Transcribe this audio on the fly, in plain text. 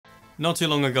Not too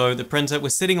long ago, the printer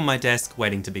was sitting on my desk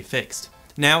waiting to be fixed.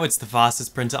 Now it's the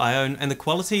fastest printer I own, and the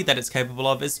quality that it's capable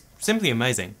of is simply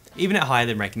amazing, even at higher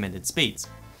than recommended speeds.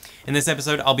 In this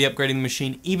episode, I'll be upgrading the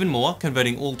machine even more,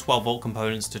 converting all 12-volt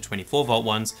components to 24-volt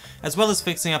ones, as well as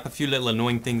fixing up a few little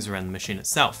annoying things around the machine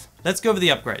itself. Let's go over the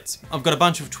upgrades. I've got a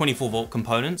bunch of 24-volt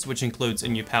components, which includes a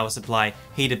new power supply,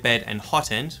 heated bed, and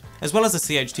hot end, as well as a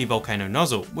CHT Volcano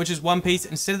nozzle, which is one piece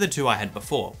instead of the two I had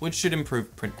before, which should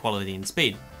improve print quality and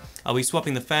speed. I'll be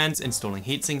swapping the fans, installing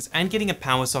heatsinks, and getting a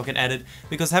power socket added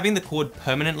because having the cord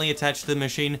permanently attached to the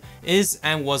machine is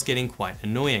and was getting quite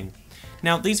annoying.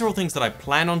 Now, these are all things that I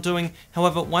plan on doing,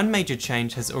 however, one major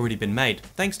change has already been made,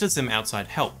 thanks to some outside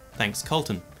help, thanks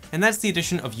Houghton. And that's the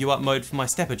addition of UART mode for my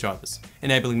stepper drivers,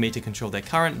 enabling me to control their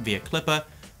current via clipper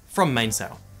from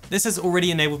mainsail. This has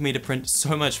already enabled me to print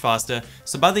so much faster,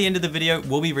 so by the end of the video,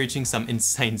 we'll be reaching some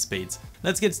insane speeds.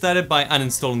 Let's get started by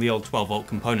uninstalling the old 12-volt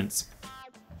components.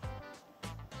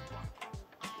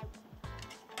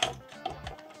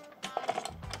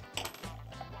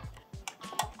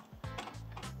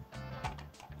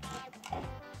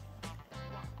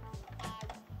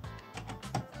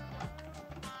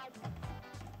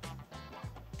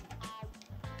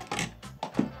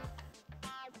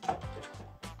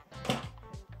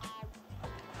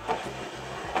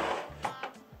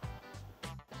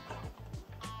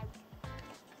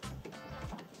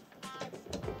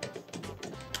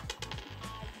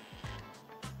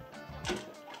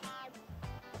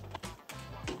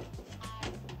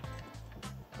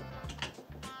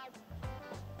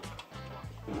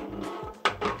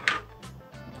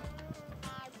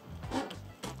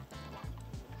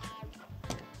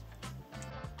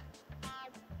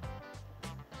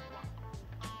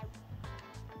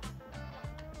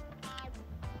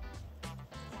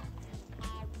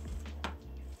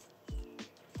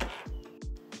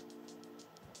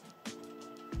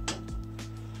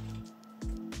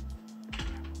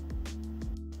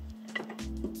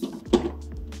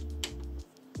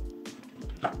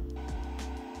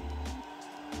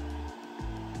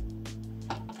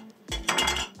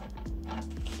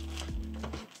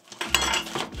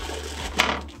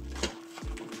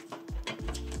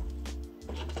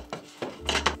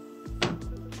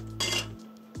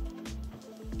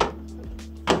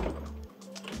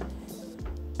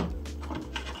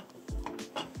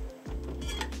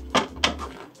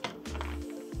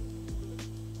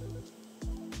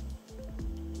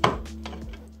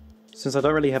 Since I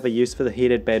don't really have a use for the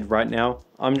heated bed right now,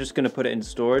 I'm just going to put it in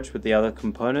storage with the other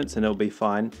components and it'll be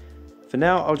fine. For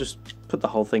now, I'll just put the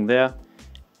whole thing there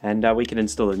and we can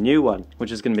install a new one,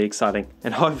 which is going to be exciting.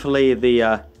 And hopefully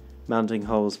the mounting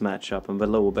holes match up. I'm a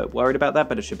little bit worried about that,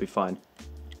 but it should be fine.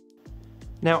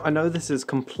 Now, I know this is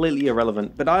completely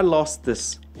irrelevant, but I lost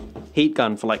this heat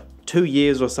gun for like 2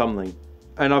 years or something,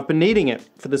 and I've been needing it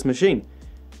for this machine.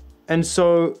 And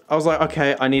so I was like,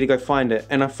 okay, I need to go find it.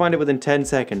 And I find it within 10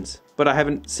 seconds, but I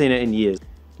haven't seen it in years.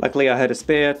 Luckily I had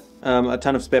a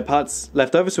ton of spare parts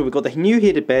left over, so we've got the new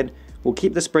heated bed. We'll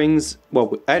keep the springs,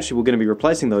 well, actually we're going to be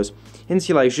replacing those.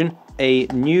 Insulation, a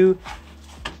new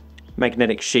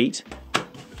magnetic sheet,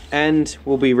 and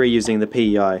we'll be reusing the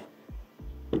PEI.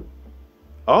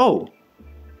 Oh,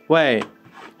 wait,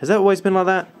 has that always been like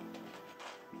that?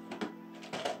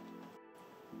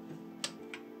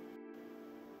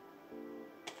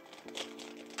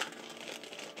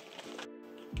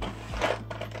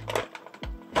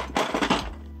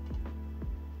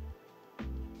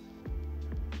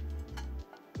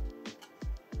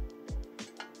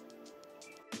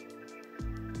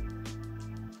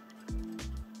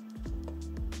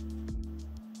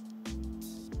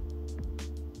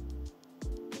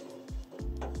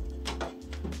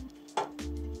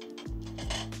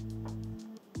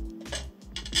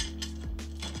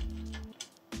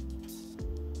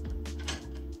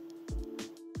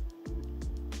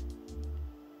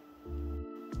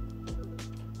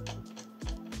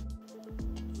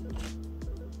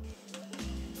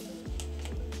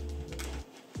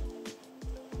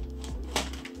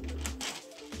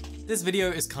 This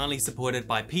video is kindly supported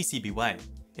by PCBWay.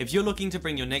 If you're looking to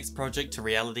bring your next project to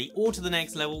reality or to the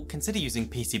next level, consider using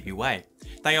PCBWay.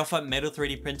 They offer metal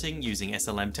 3D printing using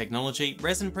SLM technology,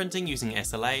 resin printing using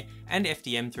SLA, and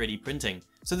FDM 3D printing,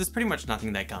 so there's pretty much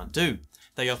nothing they can't do.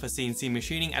 They offer CNC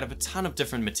machining out of a ton of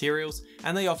different materials,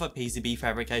 and they offer PCB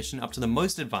fabrication up to the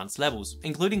most advanced levels,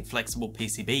 including flexible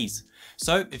PCBs.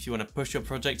 So if you want to push your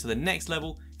project to the next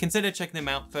level, consider checking them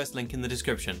out, first link in the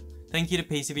description. Thank you to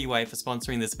PCBWay for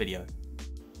sponsoring this video.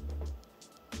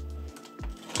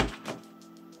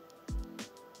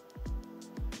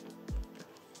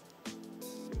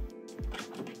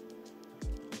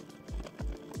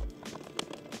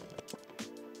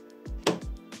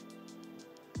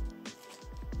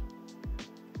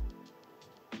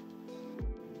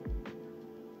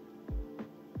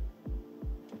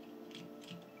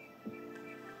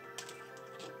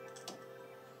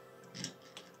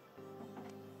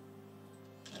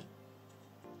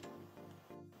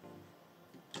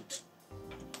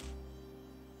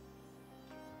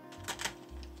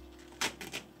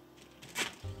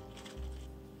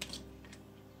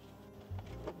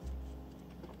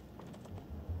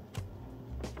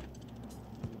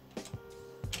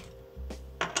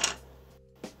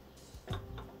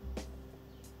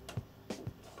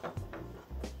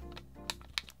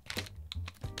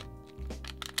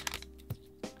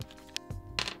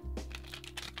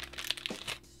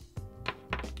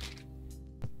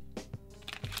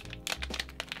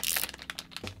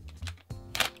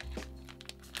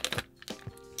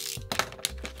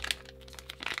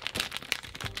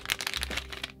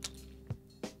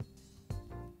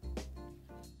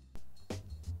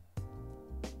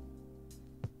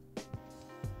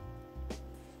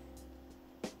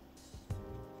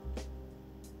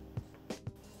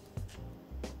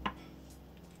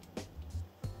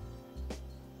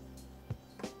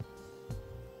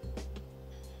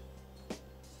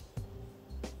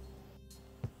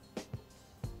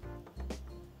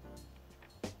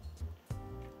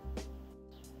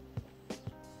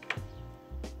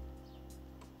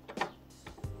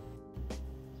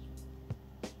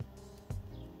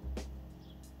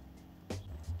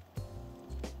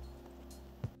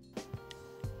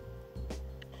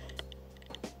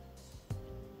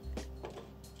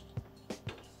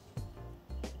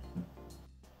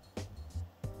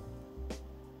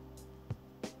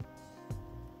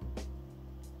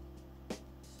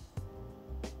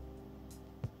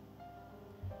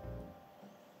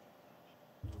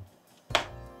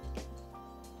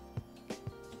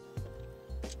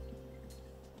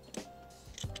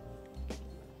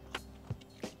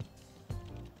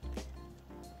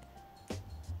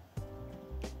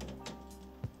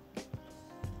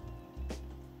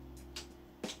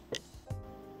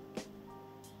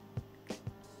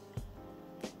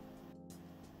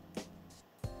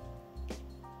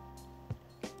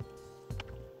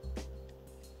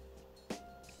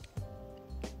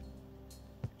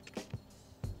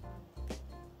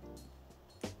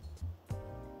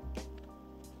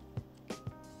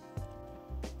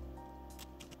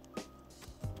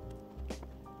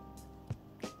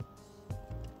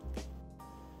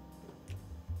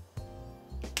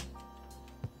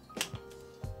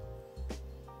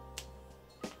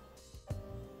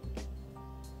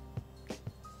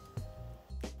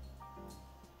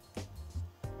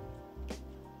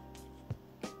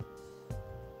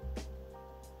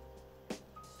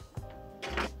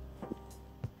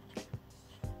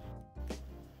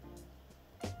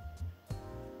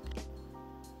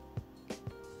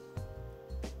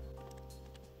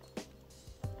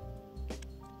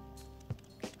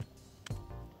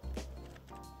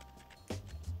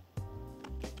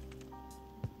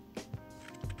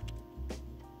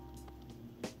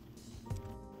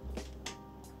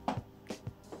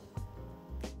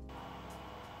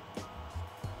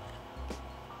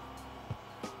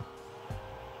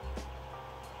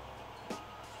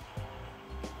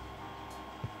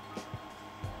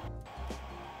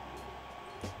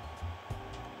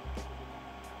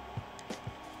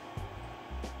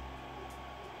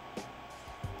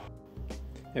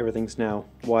 Everything's now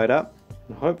wired up,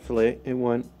 and hopefully it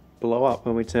won't blow up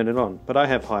when we turn it on, but I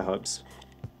have high hopes.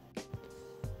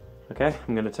 Okay,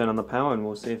 I'm going to turn on the power and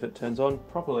we'll see if it turns on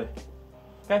properly.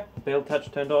 Okay, field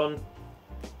touch turned on.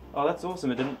 Oh, that's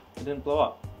awesome, it didn't blow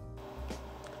up.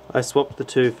 I swapped the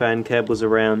two fan cables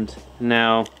around.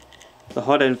 Now the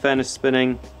hot end fan is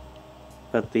spinning,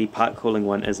 but the part cooling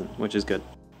one isn't, which is good.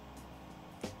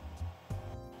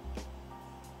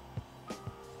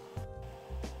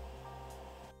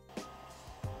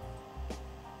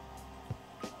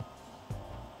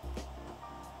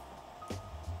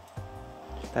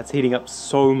 That's heating up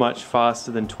so much faster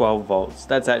than 12 volts.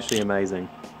 That's actually amazing.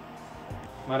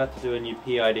 Might have to do a new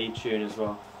PID tune as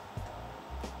well.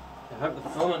 I hope the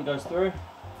filament goes through.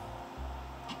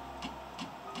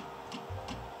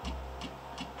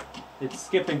 It's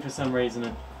skipping for some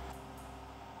reason.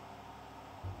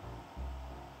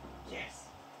 Yes!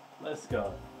 Let's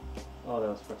go. Oh, that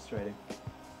was frustrating.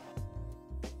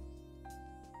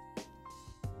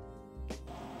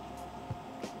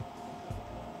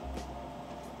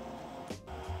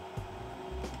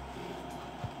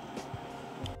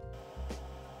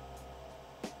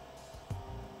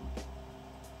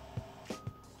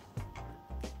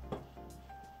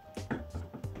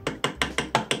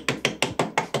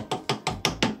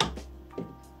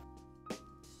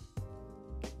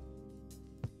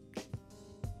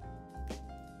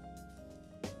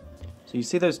 So you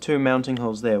see those two mounting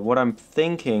holes there. What I'm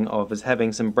thinking of is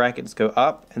having some brackets go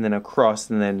up and then across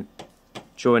and then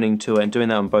joining to it and doing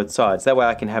that on both sides. That way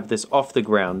I can have this off the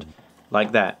ground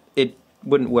like that. It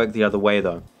wouldn't work the other way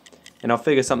though. And I'll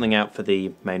figure something out for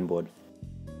the main board.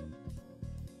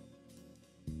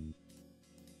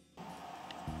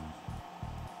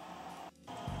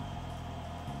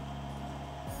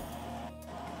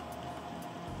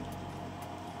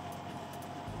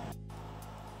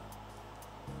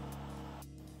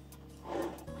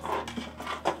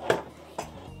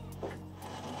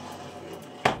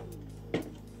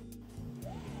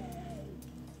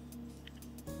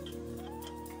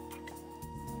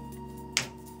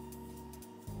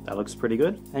 That looks pretty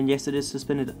good. And yes, it is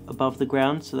suspended above the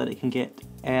ground so that it can get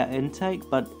air intake,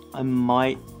 but I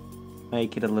might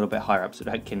make it a little bit higher up so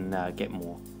that it can get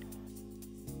more.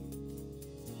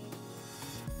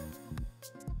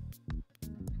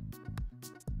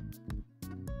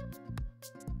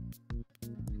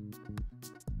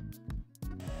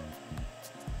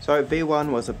 So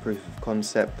V1 was a proof of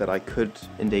concept that I could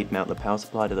indeed mount the power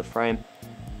supply to the frame,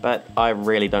 but I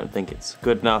really don't think it's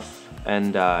good enough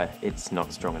and it's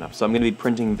not strong enough. So I'm going to be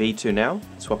printing V2 now,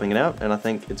 swapping it out, and I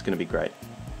think it's going to be great.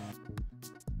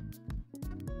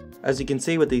 As you can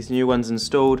see with these new ones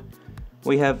installed,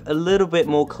 we have a little bit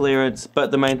more clearance,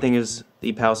 but the main thing is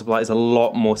the power supply is a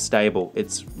lot more stable.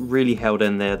 It's really held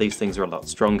in there. These things are a lot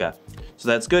stronger. So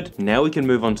that's good. Now we can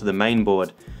move on to the main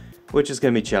board, which is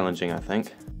going to be challenging, I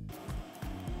think.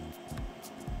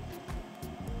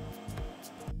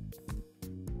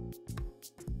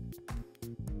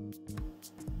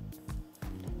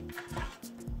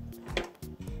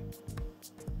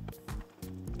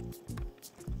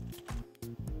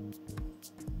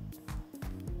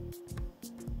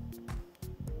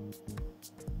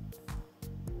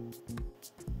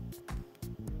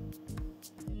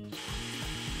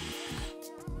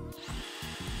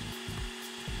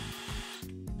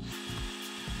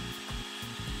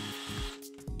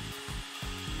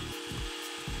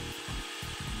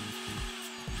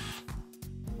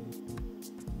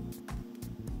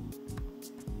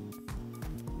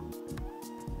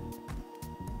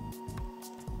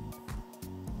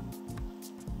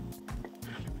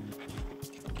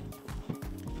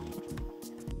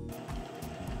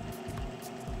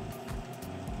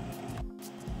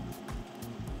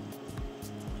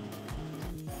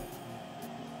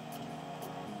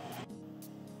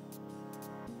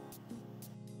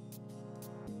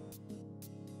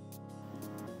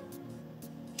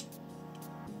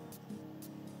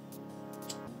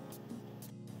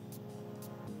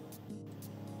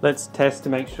 Let's test to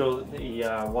make sure that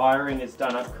the wiring is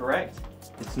done up correct.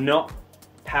 It's not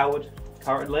powered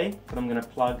currently, but I'm going to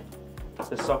plug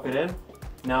the socket in.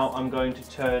 Now I'm going to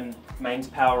turn mains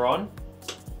power on.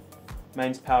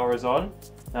 Mains power is on.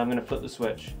 Now I'm going to flip the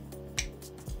switch.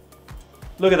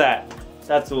 Look at that.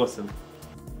 That's awesome.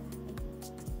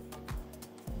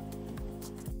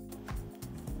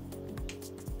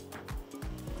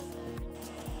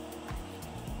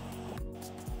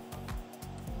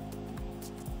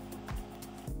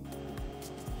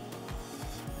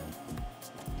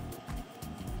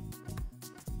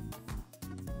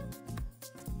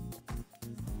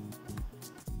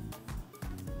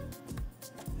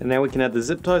 And now we can add the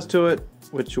zip ties to it,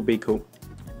 which will be cool.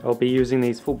 I'll be using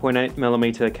these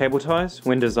 4.8mm cable ties.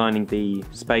 When designing the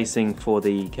spacing for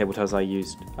the cable ties I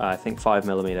used, I think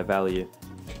 5mm value.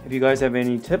 If you guys have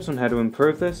any tips on how to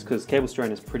improve this, because cable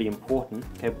strain is pretty important,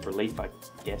 cable relief I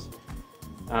guess,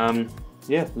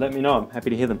 yeah, let me know, I'm happy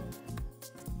to hear them.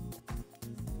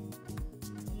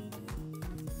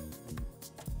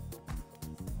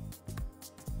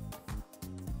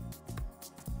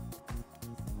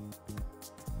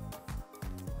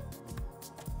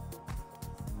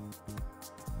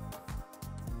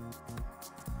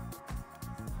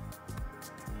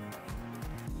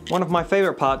 One of my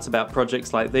favourite parts about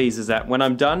projects like these is that when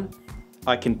I'm done,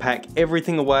 I can pack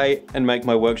everything away and make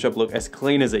my workshop look as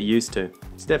clean as it used to.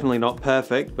 It's definitely not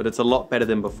perfect, but it's a lot better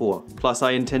than before. Plus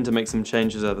I intend to make some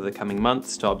changes over the coming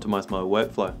months to optimise my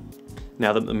workflow.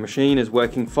 Now that the machine is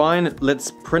working fine,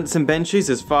 let's print some benches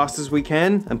as fast as we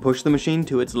can and push the machine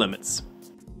to its limits.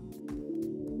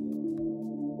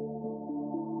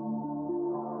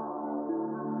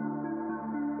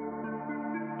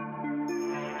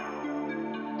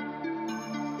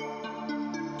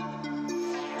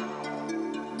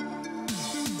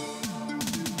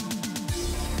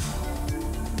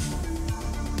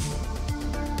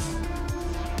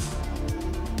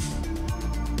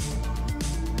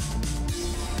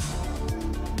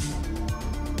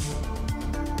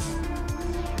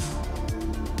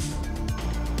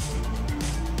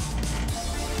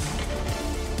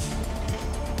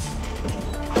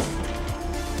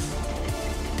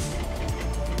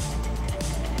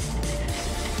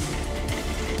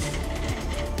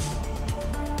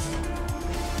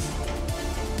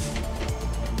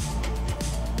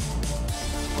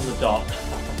 On the dot.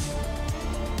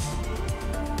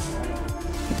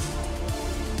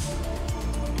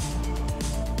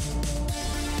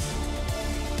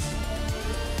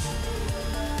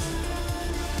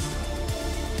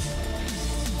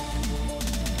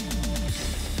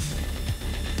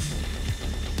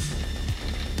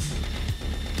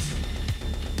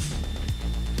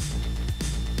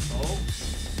 Oh,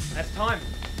 that's time.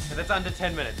 So that's under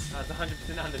 10 minutes. That's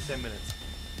 100% under 10 minutes.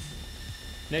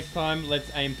 Next time,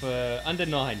 let's aim for under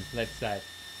 9, let's say.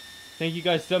 Thank you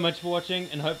guys so much for watching,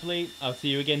 and hopefully I'll see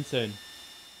you again soon.